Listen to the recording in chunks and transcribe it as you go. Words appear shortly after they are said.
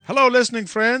Hello, listening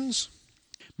friends.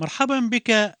 مرحبا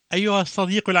بك أيها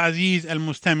الصديق العزيز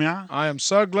المستمع. I am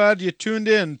so glad you tuned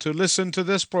in to listen to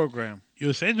this program.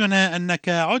 يسعدنا أنك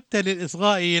عدت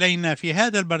للإصغاء إلينا في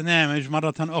هذا البرنامج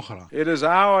مرة أخرى. It is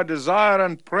our desire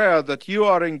and prayer that you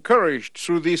are encouraged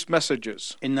through these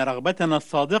messages إن رغبتنا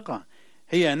الصادقة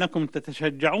هي أنكم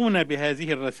تتشجعون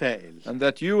بهذه الرسائل and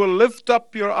that you will lift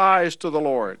up your eyes to the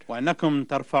Lord, وأنكم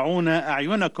ترفعون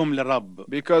أعينكم للرب،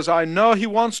 because I know He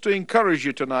wants to encourage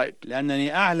you tonight.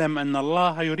 لأنني أعلم أن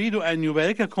الله يريد أن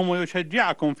يبارككم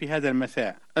ويشجعكم في هذا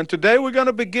المساء. And today we're going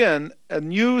to begin a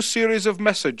new series of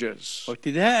messages.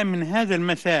 وابتداء من هذا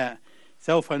المساء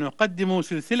سوف نقدم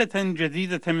سلسلة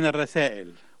جديدة من الرسائل.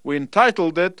 We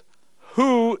entitled it,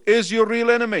 Who is Your Real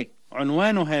Enemy?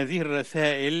 عنوان هذه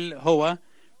الرسائل هو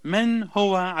من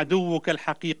هو عدوك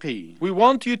الحقيقي. We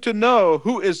want you to know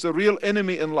who is the real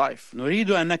enemy in life.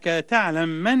 نريد أنك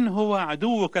تعلم من هو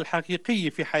عدوك الحقيقي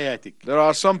في حياتك. There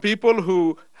are some people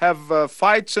who have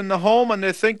fights in the home and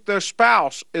they think their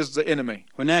spouse is the enemy.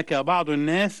 هناك بعض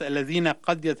الناس الذين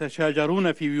قد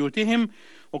يتشاجرون في بيوتهم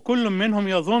وكل منهم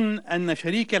يظن أن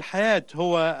شريك الحياة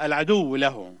هو العدو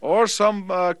له. Or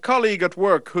some colleague at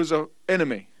work who's an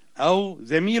enemy. أو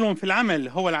زميل في العمل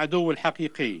هو العدو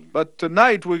الحقيقي. But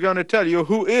tonight we're going to tell you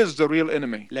who is the real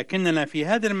enemy. لكننا في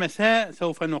هذا المساء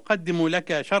سوف نقدم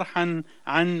لك شرحا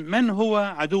عن من هو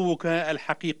عدوك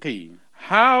الحقيقي.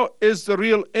 How is the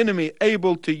real enemy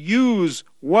able to use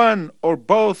one or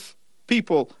both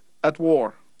people at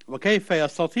war? وكيف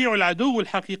يستطيع العدو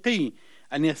الحقيقي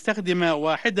أن يستخدم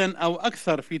واحدا أو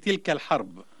أكثر في تلك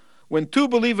الحرب؟ When two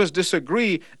believers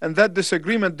disagree and that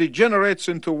disagreement degenerates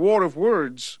into war of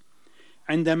words,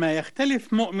 عندما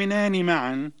يختلف مؤمنان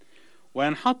معا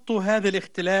وينحط هذا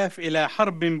الاختلاف إلى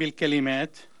حرب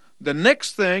بالكلمات، the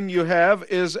next thing you have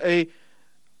is a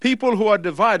people who are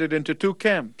divided into two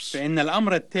camps. فإن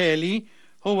الأمر التالي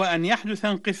هو أن يحدث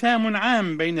انقسام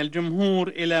عام بين الجمهور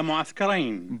إلى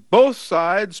معسكرين. Both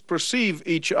sides perceive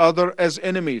each other as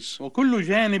enemies. وكل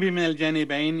جانب من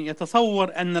الجانبين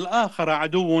يتصور أن الآخر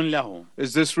عدو له.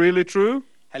 Is this really true?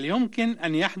 هل يمكن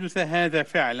أن يحدث هذا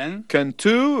فعلا؟ Can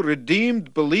two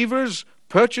redeemed believers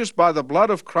purchased by the blood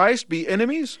of Christ be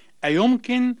enemies?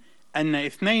 أيمكن أن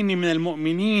اثنين من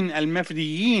المؤمنين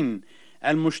المفديين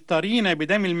المشترين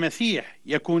بدم المسيح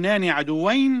يكونان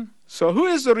عدوين؟ So who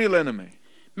is the real enemy?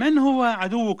 من هو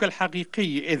عدوك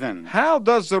الحقيقي إذن؟ How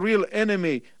does the real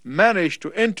enemy manage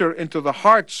to enter into the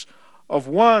hearts of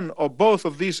one or both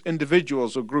of these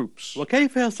individuals or groups?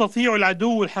 وكيف يستطيع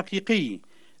العدو الحقيقي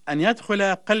أن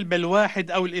يدخل قلب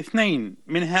الواحد أو الاثنين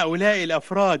من هؤلاء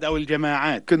الأفراد أو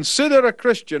الجماعات؟ Consider a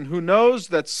Christian who knows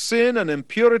that sin and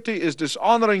impurity is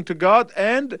dishonoring to God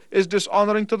and is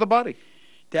dishonoring to the body.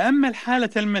 تأمل حالة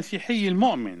المسيحي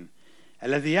المؤمن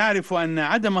الذي يعرف أن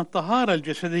عدم الطهارة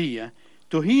الجسدية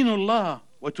تهين الله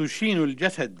وتشين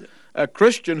الجسد. A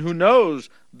Christian who knows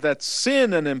that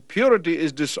sin and impurity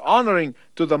is dishonoring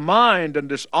to the mind and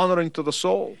dishonoring to the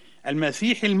soul.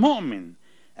 المسيحي المؤمن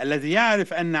الذي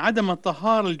يعرف أن عدم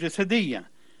الطهارة الجسدية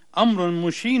أمر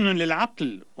مشين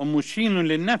للعقل ومشين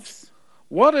للنفس.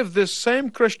 What if this same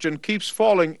Christian keeps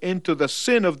falling into the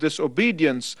sin of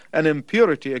disobedience and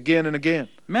impurity again and again?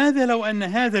 ماذا لو أن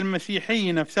هذا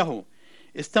المسيحي نفسه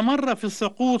استمر في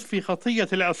السقوط في خطية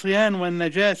العصيان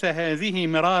والنجاسة هذه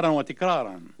مرارا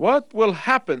وتكرارا؟ What will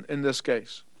happen in this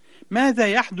case? ماذا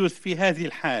يحدث في هذه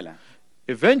الحالة؟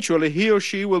 Eventually he or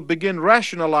she will begin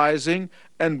rationalizing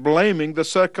and blaming the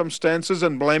circumstances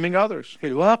and blaming others. في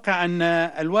الواقع أن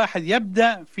الواحد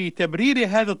يبدأ في تبرير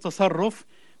هذا التصرف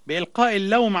بإلقاء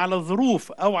اللوم على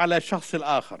الظروف أو على الشخص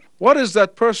الآخر. What is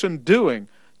that person doing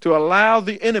to allow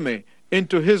the enemy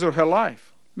into his or her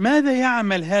life? ماذا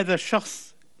يعمل هذا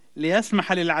الشخص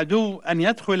ليسمح للعدو أن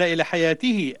يدخل إلى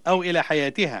حياته أو إلى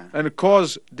حياتها And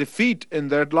cause defeat in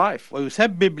their life?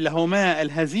 ويسبب لهما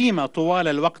الهزيمة طوال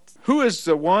الوقت؟ Who is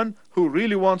the one who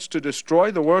really wants to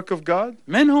destroy the work of God?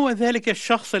 من هو ذلك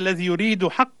الشخص الذي يريد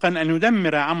حقا أن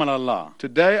يدمر عمل الله؟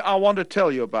 Today I want to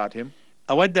tell you about him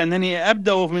أود أنني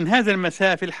أبدأ من هذا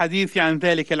المساء في الحديث عن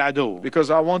ذلك العدو، because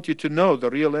I want you to know the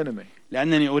real enemy.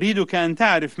 لأنني أريدك أن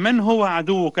تعرف من هو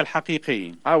عدوك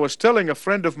الحقيقي. I was telling a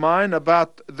friend of mine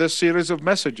about this series of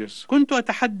messages, كنت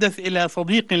أتحدث إلى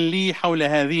صديق لي حول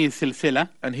هذه السلسلة،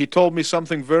 and he told me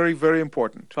something very, very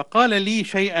important. فقال لي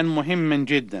شيئا مهما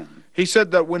جدا. He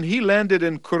said that when he landed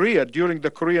in Korea during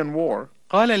the Korean War,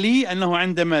 قال لي أنه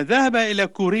عندما ذهب إلى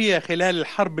كوريا خلال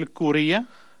الحرب الكورية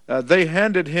they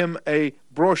handed him a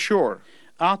brochure,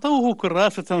 أعطوه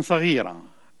كراسة صغيرة،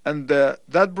 and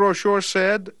that brochure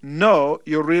said, "Know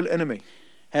your real enemy."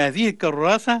 هذه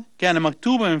الكراسة كان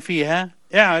مكتوبا فيها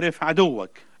اعرف عدوك.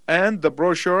 And the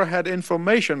brochure had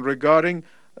information regarding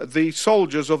the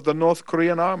soldiers of the North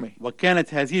Korean army.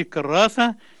 وكانت هذه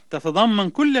الكراسة تتضمن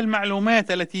كل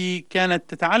المعلومات التي كانت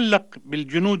تتعلق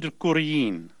بالجنود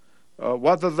الكوريين.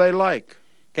 What are they like?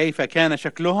 كيف كان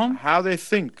شكلهم؟ How they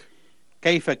think?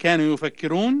 كيف كانوا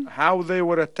يفكرون؟ How they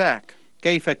would attack?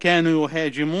 كيف كانوا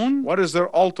يهاجمون؟ What is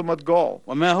their ultimate goal?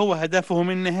 وما هو هدفهم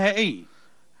النهائي؟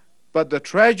 But the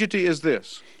tragedy is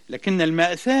this. لكن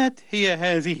المأساة هي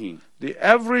هذه: The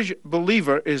average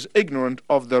believer is ignorant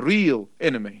of the real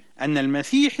enemy. أن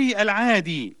المسيحي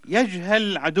العادي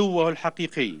يجهل عدوه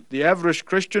الحقيقي. The average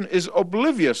Christian is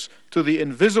oblivious to the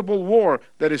invisible war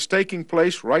that is taking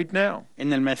place right now.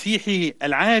 إن المسيحي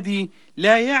العادي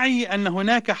لا يعي أن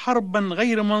هناك حربا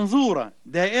غير منظورة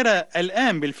دائرة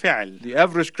الآن بالفعل. The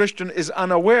average Christian is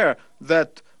unaware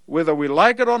that whether we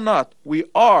like it or not, we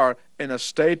are in a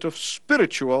state of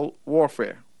spiritual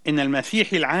warfare. إن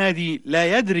المسيحي العادي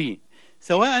لا يدري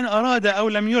سواء أراد أو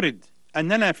لم يرد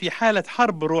أننا في حالة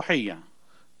حرب روحية.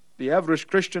 The average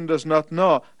Christian does not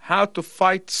know how to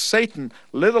fight Satan,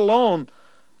 let alone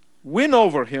win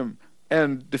over him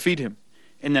and defeat him.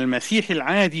 إن المسيحي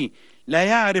العادي لا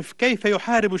يعرف كيف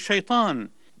يحارب الشيطان،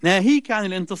 ناهيك عن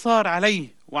الانتصار عليه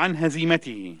وعن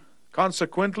هزيمته.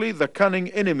 Consequently, the cunning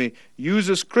enemy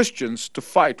uses Christians to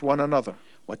fight one another.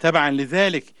 وتبعا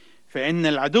لذلك فإن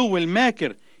العدو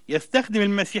الماكر يستخدم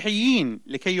المسيحيين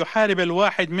لكي يحارب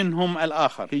الواحد منهم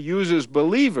الآخر. He uses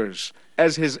believers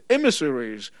as his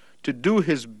emissaries to do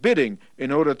his bidding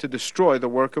in order to destroy the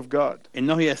work of God.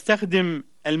 إنه يستخدم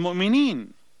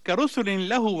المؤمنين كرسل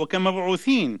له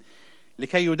وكمبعوثين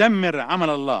لكي يدمر عمل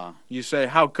الله. You say,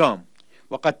 how come?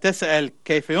 وقد تسأل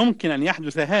كيف يمكن أن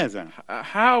يحدث هذا؟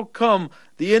 How come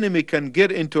the enemy can get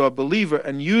into a believer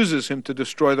and uses him to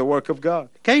destroy the work of God?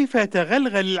 كيف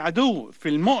يتغلغل العدو في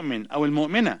المؤمن أو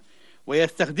المؤمنة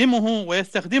ويستخدمه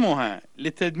ويستخدمها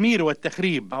للتدمير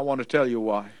والتخريب؟ I want to tell you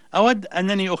why. أود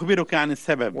أنني أخبرك عن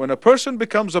السبب. When a person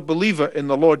becomes a believer in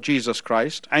the Lord Jesus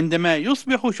Christ, عندما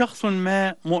يصبح شخص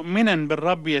ما مؤمنا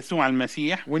بالرب يسوع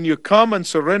المسيح، when you come and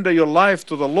surrender your life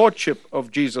to the Lordship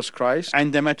of Jesus Christ,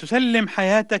 عندما تسلم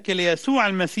حياتك ليسوع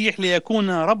المسيح ليكون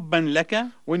ربا لك،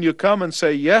 when you come and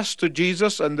say yes to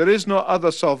Jesus and there is no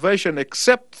other salvation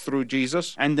except through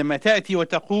Jesus, عندما تأتي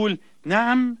وتقول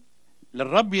نعم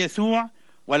للرب يسوع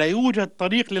ولا يوجد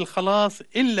طريق للخلاص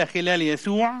إلا خلال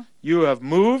يسوع، you have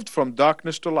moved from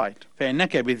darkness to light.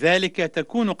 فإنك بذلك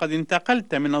تكون قد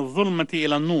انتقلت من الظلمة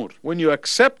إلى النور. When you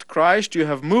accept Christ, you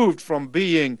have moved from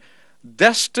being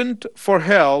destined for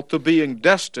hell to being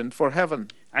destined for heaven.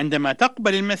 عندما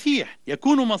تقبل المسيح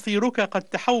يكون مصيرك قد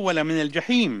تحول من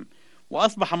الجحيم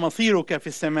وأصبح مصيرك في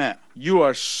السماء. You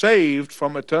are saved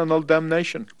from eternal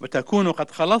damnation. وتكون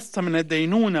قد خلصت من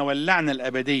الدينونة واللعنة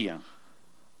الأبدية.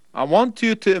 I want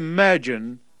you to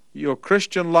imagine your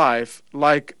Christian life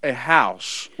like a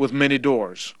house with many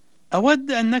doors.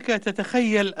 أود أنك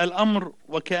تتخيل الأمر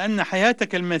وكأن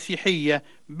حياتك المسيحية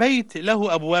بيت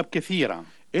له أبواب كثيرة.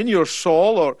 In your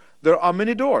soul, there are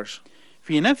many doors.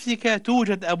 في نفسك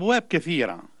توجد أبواب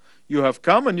كثيرة. You have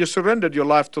come and you surrendered your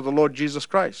life to the Lord Jesus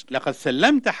Christ. لقد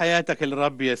سلمت حياتك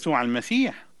للرب يسوع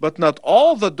المسيح. But not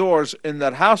all the doors in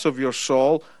that house of your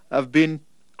soul have been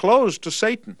closed to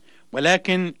Satan.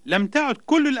 ولكن لم تعد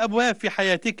كل الأبواب في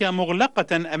حياتك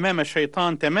مغلقة أمام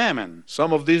الشيطان تماما.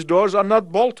 Some of these doors are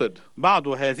not bolted. بعض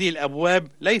هذه الأبواب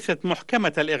ليست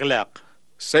محكمة الإغلاق.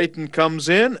 Satan comes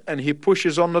in and he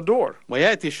pushes on the door.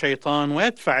 ويأتي الشيطان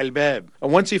ويدفع الباب.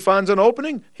 And once he finds an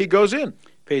opening, he goes in.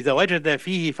 فإذا وجد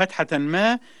فيه فتحة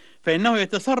ما فإنه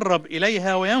يتسرب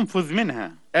إليها وينفذ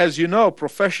منها. As you know,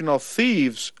 professional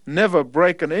thieves never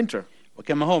break and enter.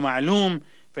 وكما هو معلوم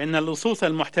فإن اللصوص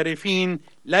المحترفين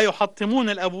لا يحطمون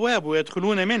الأبواب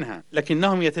ويدخلون منها،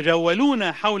 لكنهم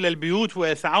يتجولون حول البيوت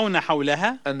ويسعون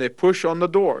حولها. And they push on the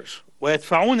doors.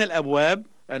 ويدفعون الأبواب.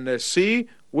 And they see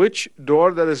which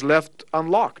door that is left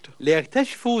unlocked.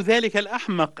 ليكتشفوا ذلك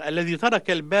الأحمق الذي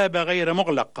ترك الباب غير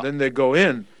مغلق. Then they go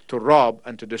in to rob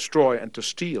and to destroy and to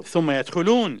steal. ثم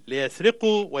يدخلون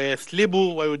ليسرقوا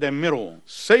ويسلبوا ويدمروا.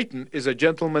 Satan is a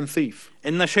gentleman thief.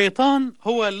 إن الشيطان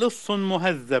هو لص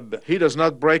مهذب. He does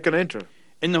not break and enter.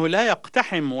 إنه لا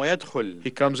يقتحم ويدخل.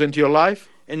 He comes into your life.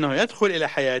 إنه يدخل إلى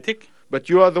حياتك. But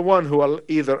you are the one who will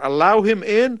either allow him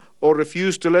in or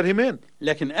refuse to let him in.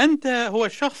 لكن أنت هو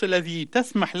الشخص الذي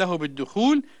تسمح له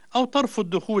بالدخول أو ترفض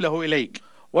دخوله إليك.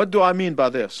 What do I mean by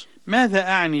this? ماذا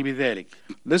أعني بذلك؟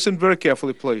 Listen very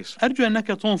carefully, please. أرجو أنك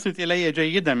تنصت إلي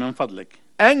جيدا من فضلك.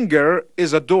 Anger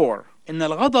is a door. إن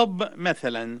الغضب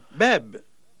مثلا باب.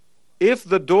 If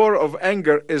the door of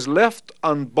anger is left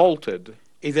unbolted,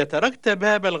 إذا تركت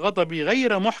باب الغضب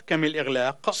غير محكم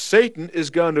الإغلاق، Satan is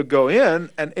going to go in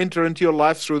and enter into your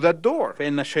life through that door.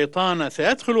 فإن الشيطان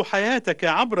سيدخل حياتك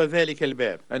عبر ذلك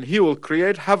الباب، And he will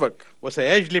create havoc,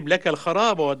 وسيجلب لك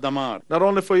الخراب والدمار، not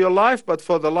only for your life, but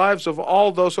for the lives of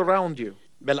all those around you.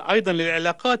 بل أيضا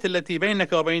للعلاقات التي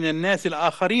بينك وبين الناس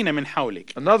الآخرين من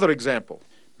حولك. Another example.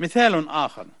 مثال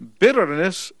آخر،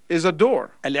 Bitterness is a door.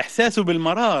 الإحساس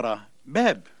بالمرارة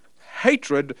باب،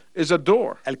 Hatred is a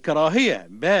door. الكراهية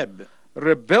باب،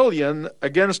 Rebellion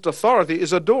against authority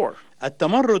is a door.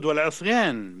 التمرد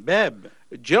والعصيان باب،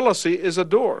 Jealousy is a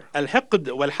door. الحقد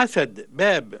والحسد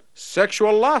باب،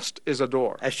 Sexual lust is a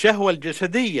door. الشهوة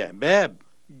الجسدية باب،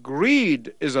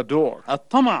 Greed is a door.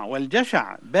 الطمع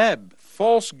والجشع باب،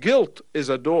 False guilt is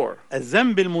a door.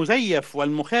 الذنب المزيف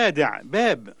والمخادع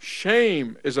باب،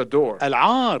 Shame is a door.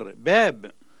 العار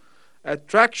باب،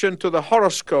 Attraction to the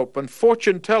horoscope and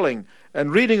fortune telling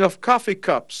and reading of coffee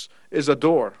cups is a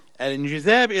door.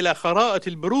 الانجذاب إلى خرائط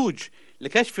البروج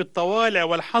لكشف الطوالع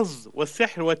والحظ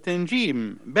والسحر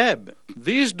والتنجيم باب.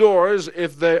 These doors,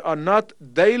 if they are not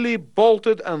daily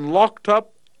bolted and locked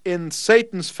up in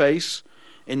Satan's face,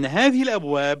 إن هذه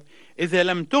الأبواب إذا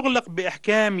لم تغلق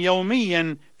بإحكام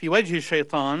يوميا في وجه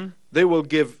الشيطان، they will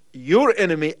give your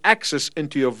enemy access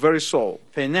into your very soul.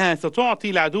 فإنها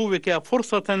ستعطي لعدوك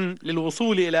فرصة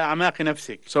للوصول إلى أعماق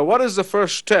نفسك. So what is the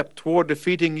first step toward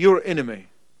defeating your enemy?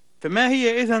 فما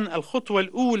هي إذن الخطوة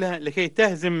الأولى لكي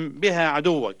تهزم بها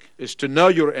عدوك؟ Is to know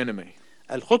your enemy.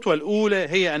 الخطوة الأولى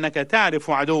هي أنك تعرف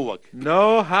عدوك.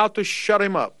 Know how to shut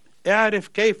him up. اعرف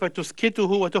كيف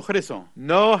تسكته وتخرسه.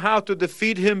 Know how to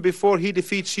defeat him before he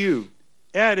defeats you.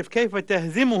 اعرف كيف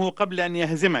تهزمه قبل أن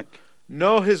يهزمك.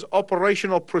 Know his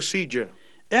operational procedure.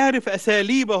 اعرف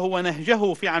أساليبه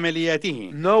ونهجه في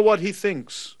عملياته. Know what he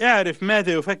thinks. اعرف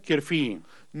ماذا يفكر فيه.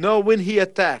 Know when he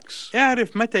attacks.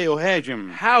 اعرف متى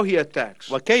يهاجم. How he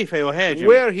attacks. وكيف يهاجم.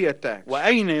 Where he attacks.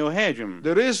 وأين يهاجم.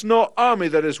 There is no army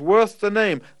that is worth the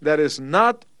name that is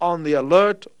not on the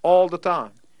alert all the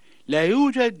time. لا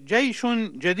يوجد جيش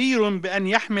جدير بأن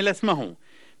يحمل اسمه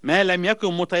ما لم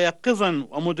يكن متيقظا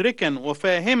ومدركا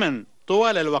وفاهما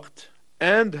طوال الوقت.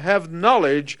 And have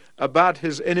knowledge about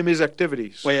his enemy's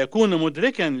activities. ويكون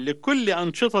مدركا لكل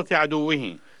أنشطة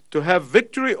عدوه. To have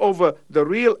victory over the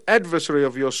real adversary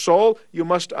of your soul, you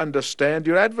must understand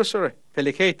your adversary.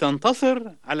 فلكي تنتصر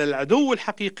على العدو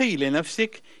الحقيقي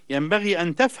لنفسك ينبغي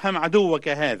أن تفهم عدوك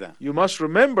هذا. You must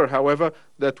remember, however,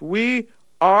 that we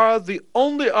are the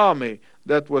only army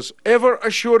that was ever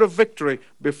assured of victory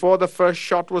before the first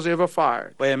shot was ever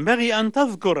fired. وينبغي أن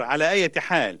تذكر على أي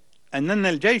حال أننا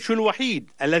الجيش الوحيد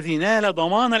الذي نال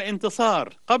ضمان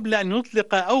الانتصار قبل أن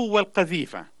يطلق أول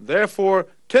قذيفة. Therefore,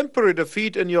 temporary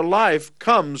defeat in your life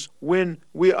comes when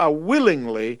we are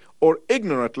willingly or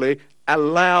ignorantly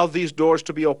allow these doors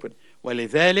to be opened.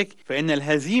 ولذلك فإن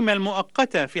الهزيمة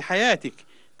المؤقتة في حياتك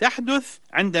تحدث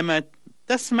عندما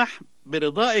تسمح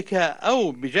برضائك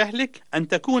أو بجهلك أن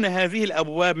تكون هذه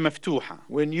الأبواب مفتوحة.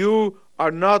 When you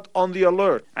are not on the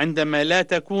alert. عندما لا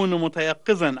تكون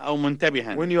متيقظا أو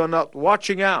منتبها. When you are not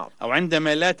watching out. أو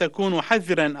عندما لا تكون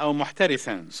حذرا أو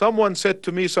محترسا. Someone said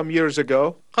to me some years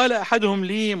ago, قال أحدهم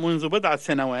لي منذ بضعة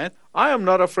سنوات, I am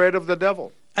not afraid of the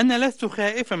devil. أنا لست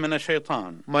خائفا من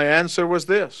الشيطان. My answer was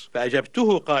this.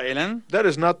 فأجبته قائلا, That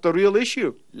is not the real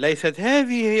issue. ليست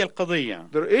هذه هي القضية.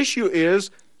 The issue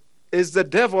is the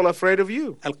devil afraid of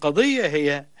you? القضية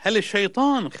هي هل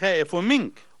الشيطان خائف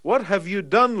منك؟ What have you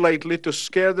done lately to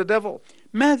scare the devil?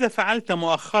 ماذا فعلت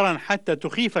مؤخرا حتى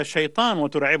تخيف الشيطان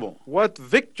وترعبه؟ What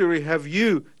victory have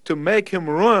you to make him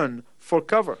run for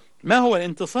cover? ما هو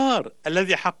الانتصار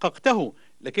الذي حققته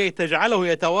لكي تجعله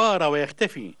يتوارى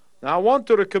ويختفي؟ Now I want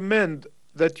to recommend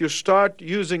that you start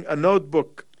using a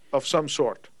notebook of some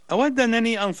sort. أود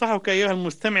أنني أنصحك أيها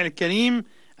المستمع الكريم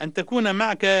أن تكون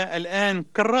معك الآن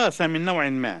كراسة من نوع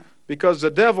ما. Because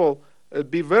the devil would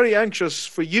be very anxious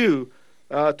for you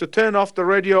to turn off the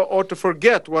radio or to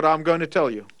forget what I'm going to tell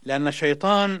you. لأن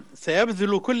الشيطان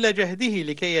سيبذل كل جهده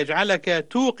لكي يجعلك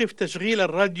توقف تشغيل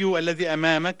الراديو الذي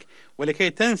أمامك ولكي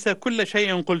تنسى كل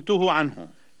شيء قلته عنه.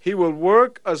 He will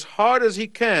work as hard as he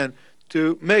can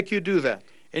to make you do that.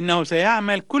 إنه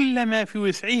سيعمل كل ما في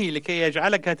وسعه لكي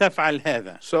يجعلك تفعل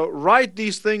هذا. So write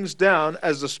these things down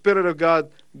as the Spirit of God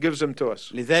gives them to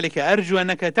us. لذلك أرجو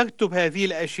أنك تكتب هذه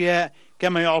الأشياء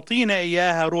كما يعطينا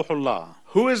إياها روح الله.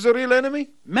 Who is the real enemy?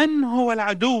 من هو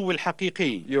العدو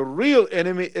الحقيقي؟ Your real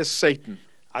enemy is Satan.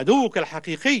 عدوك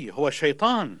الحقيقي هو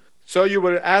الشيطان. So you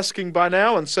were asking by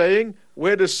now and saying,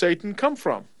 where does Satan come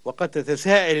from? وقد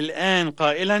تتساءل الآن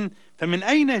قائلا فمن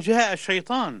أين جاء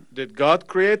الشيطان؟ Did God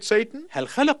create Satan? هل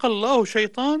خلق الله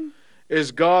شيطان؟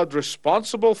 Is God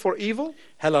responsible for evil?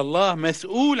 هل الله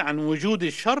مسؤول عن وجود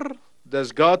الشر؟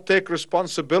 Does God take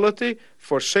responsibility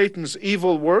for Satan's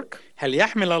evil work? هل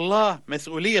يحمل الله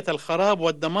مسؤولية الخراب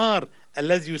والدمار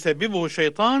الذي يسببه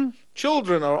الشيطان؟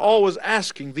 Children are always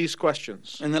asking these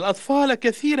questions. إن الأطفال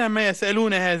كثيرا ما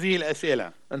يسألون هذه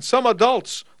الأسئلة. And some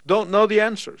adults don't know the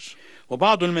answers.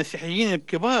 وبعض المسيحيين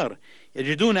الكبار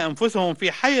يجدون أنفسهم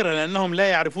في حيرة لأنهم لا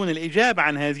يعرفون الإجابة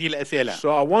عن هذه الأسئلة. So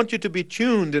I want you to be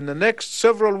tuned in the next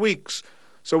several weeks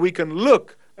so we can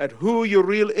look at who your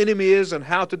real enemy is and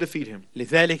how to defeat him.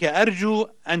 لذلك أرجو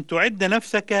أن تعد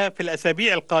نفسك في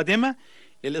الأسابيع القادمة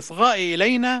للإصغاء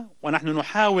إلينا ونحن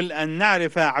نحاول أن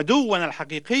نعرف عدونا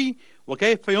الحقيقي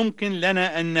وكيف يمكن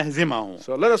لنا أن نهزمه.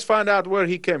 So let us find out where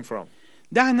he came from.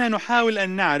 دعنا نحاول أن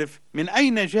نعرف من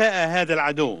أين جاء هذا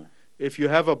العدو. If you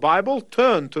have a Bible,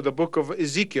 turn to the book of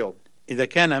Ezekiel. إذا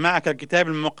كان معك الكتاب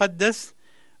المقدس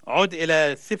عد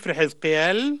إلى سفر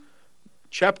حزقيال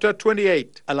Chapter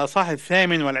 28, الأصحاح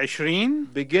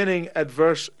 28 beginning at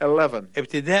verse 11.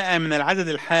 ابتداء من العدد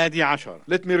 11.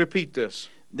 Let me repeat this.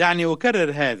 دعني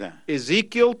أكرر هذا.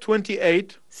 Ezekiel 28,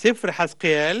 سفر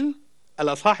حزقيال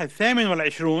الأصحاح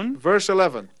 28 verse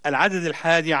 11. العدد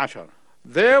 11.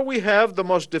 There we have the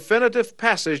most definitive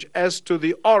passage as to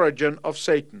the origin of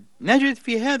Satan. نجد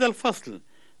في هذا الفصل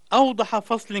أوضح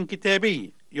فصل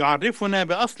كتابي يعرفنا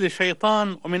بأصل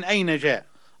الشيطان ومن أين جاء.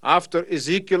 After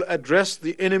Ezekiel addressed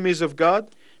the enemies of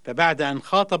God, فبعد أن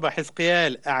خاطب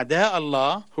حزقيال أعداء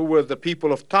الله who were the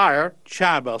people of Tyre,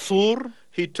 شعب صور،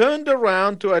 he turned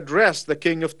around to address the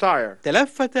king of Tyre,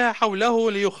 تلفت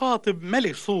حوله ليخاطب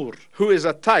ملك صور who is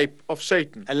a type of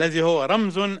Satan. الذي هو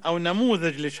رمز أو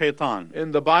نموذج للشيطان.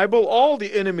 In the Bible, all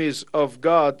the enemies of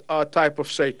God are type of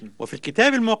Satan. وفي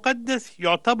الكتاب المقدس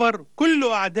يعتبر كل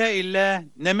أعداء الله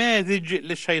نماذج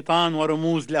للشيطان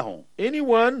ورموز له.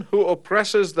 Anyone who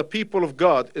oppresses the people of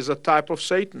God is a type of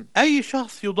Satan. أي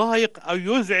شخص يضايق أو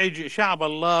يزعج شعب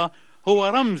الله هو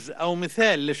رمز أو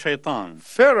مثال للشيطان.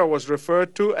 Pharaoh was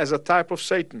referred to as a type of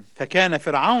Satan. فكان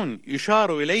فرعون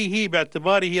يشار إليه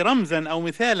باعتباره رمزا أو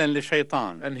مثالا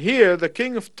للشيطان. And here the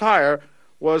king of Tyre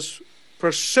was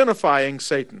personifying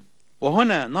Satan.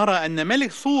 وهنا نرى أن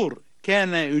ملك صور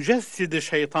كان يجسد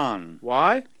الشيطان.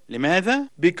 Why? لماذا؟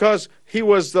 Because he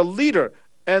was the leader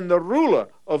and the ruler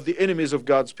of the enemies of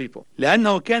God's people.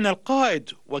 لأنه كان القائد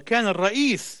وكان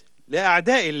الرئيس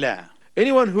لأعداء الله.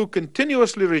 Anyone who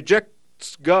continuously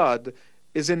rejects God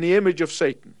is in the image of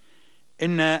Satan.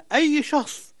 إن أي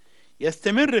شخص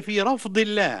يستمر في رفض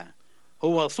الله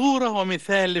هو صورة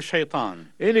ومثال للشيطان.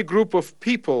 Any group of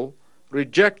people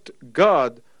reject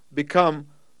God become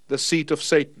the seat of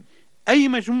Satan. أي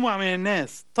مجموعة من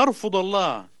الناس ترفض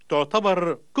الله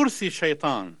تعتبر كرسي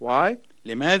الشيطان. Why?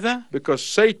 لماذا؟ Because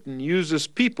Satan uses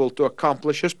people to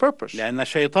accomplish his purpose. لأن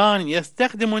الشيطان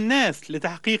يستخدم الناس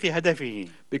لتحقيق هدفه.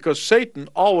 Because Satan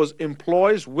always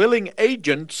employs willing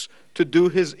agents to do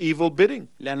his evil bidding.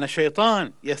 لأن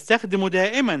الشيطان يستخدم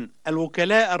دائما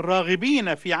الوكلاء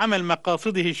الراغبين في عمل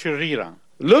مقاصده الشريرة.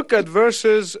 Look at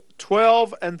verses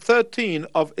 12 and 13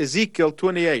 of Ezekiel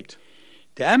 28.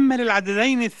 تأمل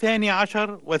العددين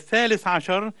 12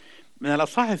 و13 من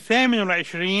الأصحاح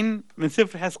 28 من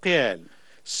سفر حزقيال.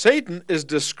 Satan is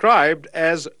described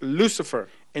as Lucifer.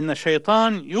 إن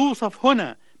الشيطان يوصف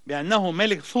هنا بأنه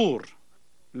ملك صور.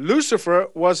 Lucifer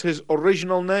was his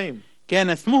original name. كان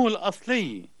اسمه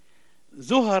الأصلي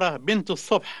زهرة بنت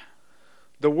الصبح.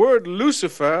 The word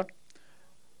Lucifer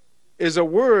is a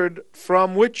word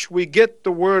from which we get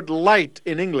the word light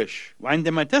in English.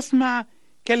 وعندما تسمع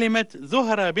كلمة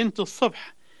زهرة بنت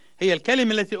الصبح هي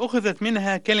الكلمة التي أخذت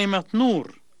منها كلمة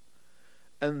نور.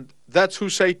 And that's who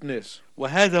Satan is.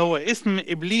 وهذا هو اسم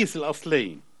إبليس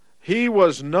الأصلي. He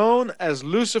was known as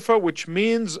Lucifer, which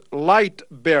means light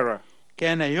bearer.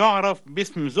 كان يعرف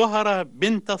باسم زهرة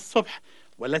بنت الصبح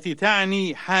والتي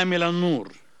تعني حامل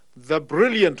النور. The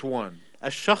brilliant one.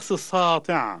 الشخص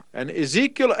الساطع. And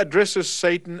Ezekiel addresses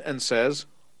Satan and says,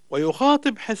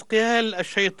 ويخاطب حزقيال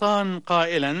الشيطان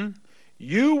قائلا: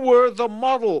 You were the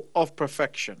model of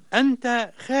perfection,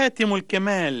 أنت خاتم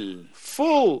الكمال،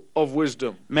 full of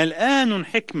wisdom, ملآن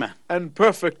حكمة، and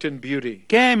perfect in beauty.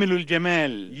 كامل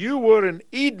الجمال. You were in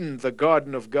Eden, the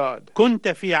garden of God. كنت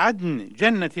في عدن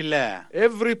جنة الله.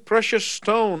 Every precious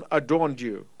stone adorned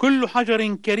you. كل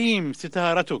حجر كريم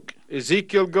ستارتك.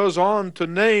 Ezekiel goes on to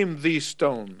name these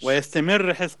stones.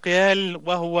 ويستمر حزقيال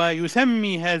وهو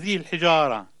يسمي هذه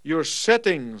الحجارة. Your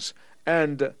settings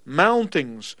and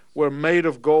mountings were made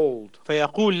of gold.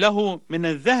 فيقول له: من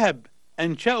الذهب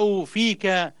أنشأوا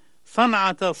فيك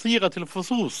صنعة صيغة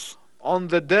الفصوص. On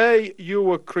the day you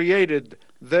were created,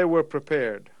 they were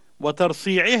prepared.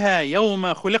 وترصيعها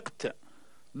يوم خلقت.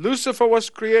 Lucifer was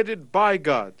created by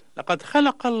God. لقد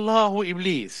خلق الله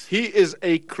إبليس. He is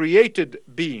a created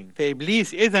being.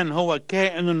 فإبليس إذن هو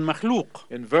كائن مخلوق.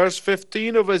 In verse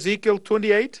 15 of Ezekiel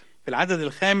 28, في العدد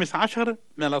 15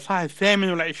 من الأصحاح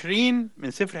 28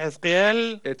 من سفر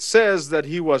حزقيال it says that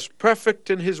he was perfect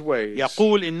in his ways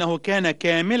يقول إنه كان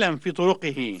كاملا في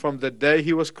طرقه from the day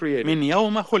he was created. من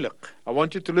يوم خلق. I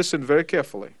want you to listen very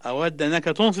carefully. أود أنك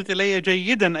تنصت إلي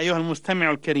جيدا أيها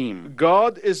المستمع الكريم.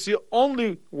 God is the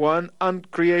only one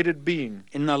uncreated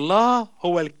being. إن الله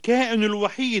هو الكائن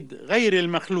الوحيد غير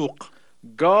المخلوق.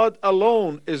 God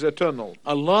alone is eternal.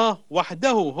 الله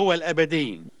وحده هو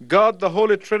الأبدي. God, the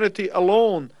Holy Trinity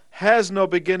alone, has no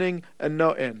beginning and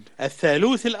no end.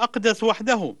 الثالوث الأقدس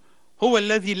وحده هو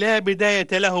الذي لا بداية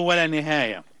له ولا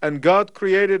نهاية. And God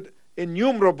created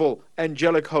innumerable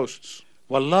angelic hosts.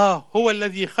 والله هو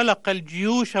الذي خلق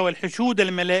الجيوش والحشود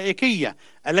الملائكية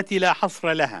التي لا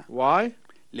حصر لها. Why?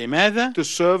 لماذا؟ To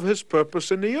serve his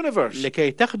purpose in the universe.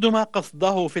 لكي تخدم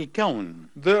قصده في الكون.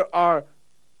 There are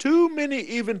too many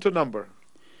even to number.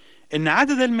 إن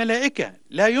عدد الملائكة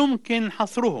لا يمكن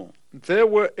حصره. There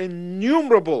were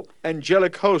innumerable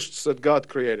angelic hosts that God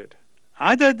created.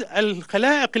 عدد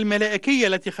الخلائق الملائكية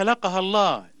التي خلقها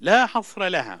الله لا حصر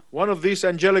لها. One of these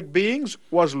angelic beings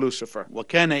was Lucifer.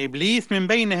 وكان إبليس من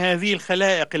بين هذه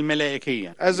الخلائق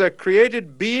الملائكية. As a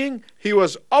created being, he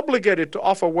was obligated to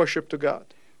offer worship to God.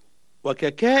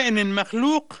 وككائن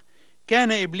مخلوق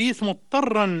كان إبليس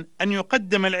مضطرا أن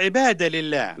يقدم العبادة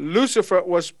لله. Lucifer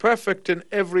was perfect in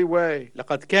every way.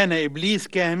 لقد كان إبليس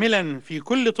كاملا في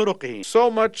كل طرقه. So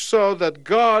much so that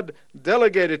God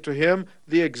delegated to him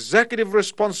the executive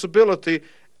responsibility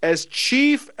as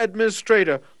chief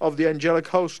administrator of the angelic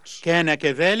hosts. كان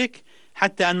كذلك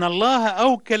حتى أن الله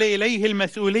أوكل إليه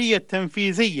المسؤولية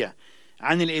التنفيذية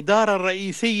عن الإدارة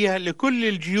الرئيسية لكل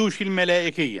الجيوش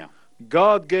الملائكية.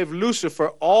 God gave Lucifer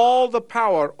all the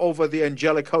power over the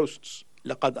angelic hosts.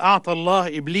 لقد أعطى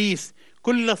الله إبليس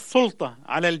كل السلطة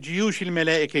على الجيوش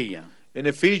الملائكية. In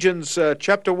Ephesians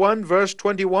chapter 1 verse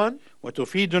 21,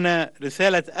 وتفيدنا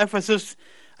رسالة أفسس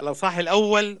الأصحاح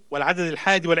الأول والعدد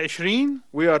 21.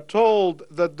 we are told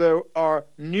that there are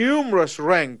numerous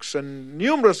ranks and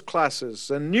numerous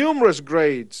classes and numerous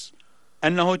grades.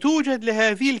 أنه توجد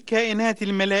لهذه الكائنات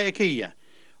الملائكية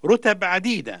رتب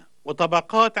عديدة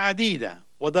وطبقات عديدة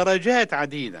ودرجات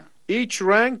عديدة. Each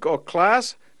rank or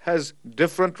class has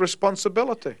different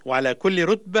responsibility. وعلى كل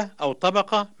رتبة أو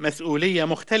طبقة مسؤولية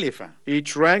مختلفة.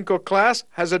 Each rank or class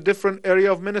has a different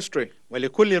area of ministry.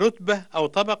 ولكل رتبة أو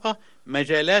طبقة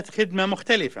مجالات خدمة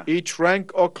مختلفة. Each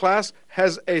rank or class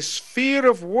has a sphere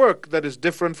of work that is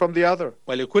different from the other.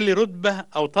 ولكل رتبة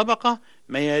أو طبقة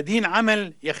ميادين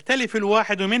عمل يختلف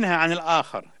الواحد منها عن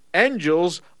الآخر.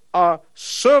 Angels are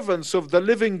servants of the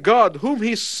living God whom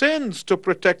he sends to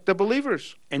protect the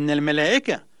believers. إن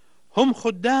الملائكة هم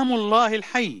خدام الله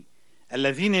الحي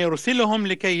الذين يرسلهم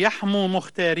لكي يحموا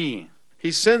مختاريه.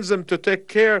 He sends them to take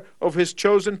care of his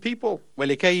chosen people,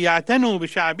 ولكي يعتنوا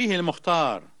بشعبه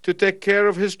المختار. to take care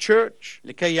of his church,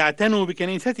 لكي يعتنوا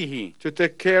بكنيسته. to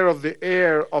take care of the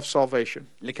heir of salvation.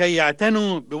 لكي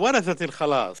يعتنوا بورثة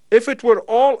الخلاص. If it were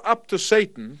all up to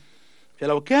Satan,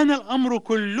 فلو كان الأمر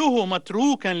كله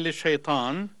متروكا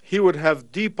للشيطان he would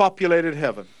have depopulated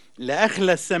heaven.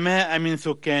 لأخلى السماء من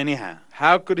سكانها.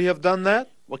 How could he have done that?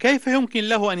 وكيف يمكن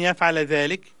له أن يفعل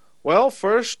ذلك؟ Well,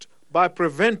 first, by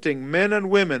preventing men and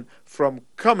women from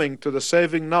coming to the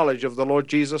saving knowledge of the Lord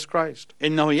Jesus Christ.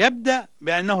 إنه يبدأ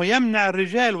بأنه يمنع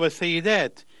الرجال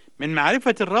والسيدات من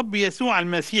معرفة الرب يسوع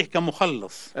المسيح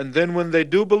كمخلص. And then when they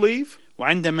do believe,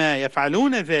 وعندما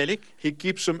يفعلون ذلك he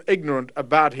keeps them ignorant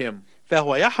about him,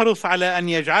 فهو يحرص على أن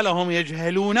يجعلهم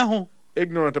يجهلونه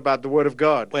ignorant about the Word of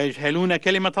God, ويجهلون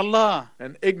كلمة الله.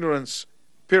 and ignorance,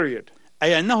 period.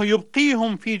 أي أنه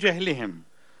يبقيهم في جهلهم.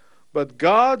 But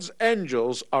God's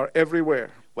angels are everywhere.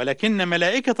 ولكن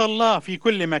ملائكة الله في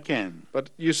كل مكان. But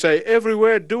you say,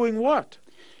 everywhere doing what?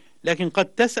 لكن قد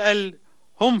تسأل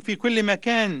هم في كل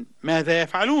مكان ماذا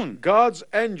يفعلون؟ God's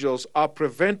angels are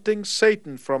preventing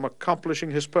Satan from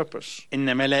accomplishing his purpose.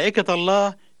 إن ملائكة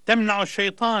الله تمنع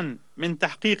الشيطان من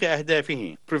تحقيق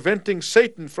أهدافه. Preventing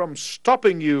Satan from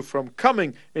stopping you from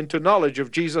coming into knowledge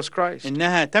of Jesus Christ.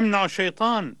 إنها تمنع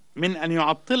الشيطان من أن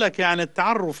يعطلك عن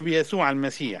التعرف بيسوع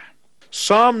المسيح.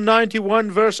 Psalm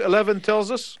 91 verse 11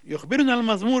 tells us يخبرنا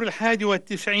المزمور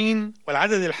 91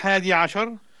 والعدد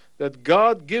 11 that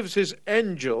God gives his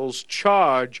angels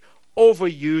charge over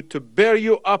you to bear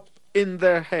you up in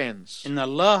their hands. إن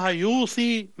الله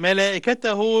يوصي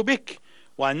ملائكته بك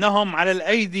وأنهم على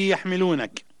الأيدي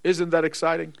يحملونك. Isn't that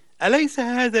exciting? أليس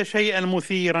هذا شيئا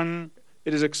مثيرا؟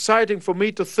 It is exciting for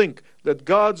me to think that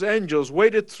God's angels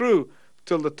waded through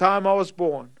till the time I was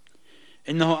born.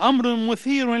 إنه أمر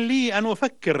مثير لي أن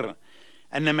أفكر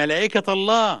أن ملائكة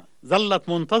الله ظلت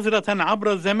منتظرة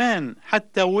عبر الزمان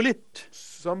حتى ولدت.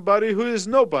 Somebody who is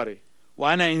nobody.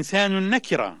 وأنا إنسان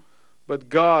نكرة. But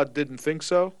God didn't think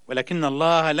so. ولكن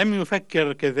الله لم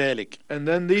يفكر كذلك. And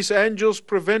then these angels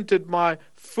prevented my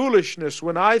foolishness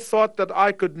when I thought that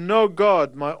I could know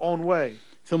God my own way.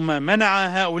 ثم منع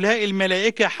هؤلاء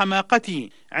الملائكة حماقتي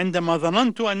عندما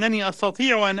ظننت أنني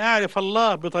أستطيع أن أعرف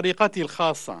الله بطريقتي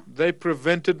الخاصة. They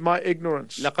prevented my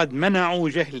ignorance. لقد منعوا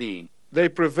جهلي. They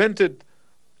prevented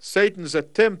Satan's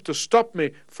attempt to stop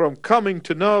me from coming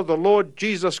to know the Lord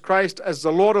Jesus Christ as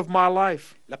the Lord of my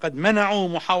life. لقد منعوا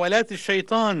محاولات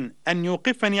الشيطان أن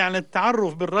يوقفني عن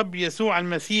التعرف بالرب يسوع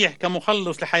المسيح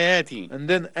كمخلص لحياتي. And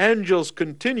then angels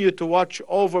continue to watch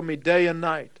over me day and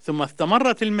night. ثم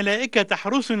استمرت الملائكة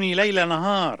تحرسني ليل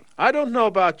نهار. I don't know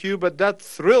about you, but that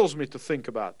thrills me to think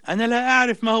about. أنا لا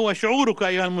أعرف ما هو شعورك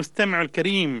أيها المستمع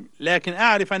الكريم، لكن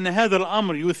أعرف أن هذا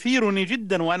الأمر يثيرني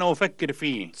جدا وأنا أفكر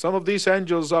فيه. Some of these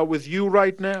angels are with you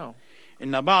right now.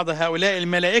 إن بعض هؤلاء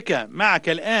الملائكة معك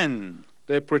الآن.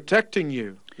 They're protecting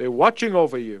you. They're watching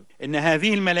over you. إن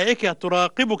هذه الملائكة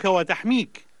تراقبك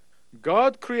وتحميك.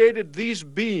 God created these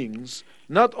beings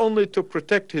not only to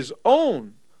protect his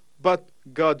own, but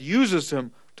God uses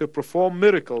them to perform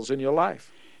miracles in your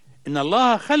life. إن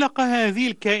الله خلق هذه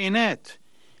الكائنات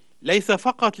ليس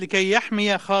فقط لكي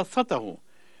يحمي خاصته،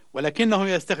 ولكنه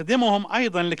يستخدمهم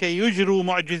أيضا لكي يجروا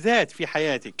معجزات في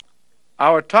حياتك.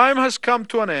 Our time has come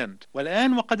to an end.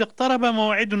 والآن وقد اقترب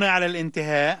موعدنا على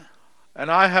الانتهاء. And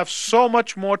I have so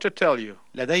much more to tell you.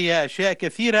 لدي أشياء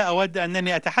كثيرة أود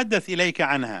أنني أتحدث إليك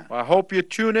عنها. I hope you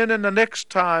tune in the next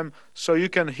time so you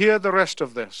can hear the rest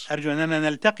of this. أرجو أننا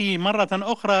نلتقي مرة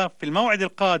أخرى في الموعد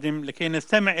القادم لكي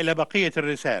نستمع إلى بقية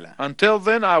الرسالة. Until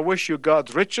then, I wish you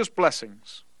God's richest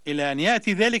blessings. إلى أن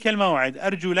يأتي ذلك الموعد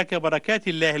أرجو لك بركات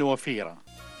الله الوفيرة.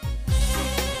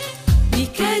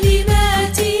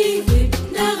 بكلماتي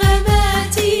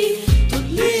وبنغماتي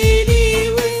طليلي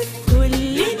وفي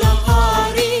كل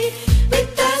نهاري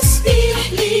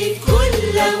بالتسبيح ليك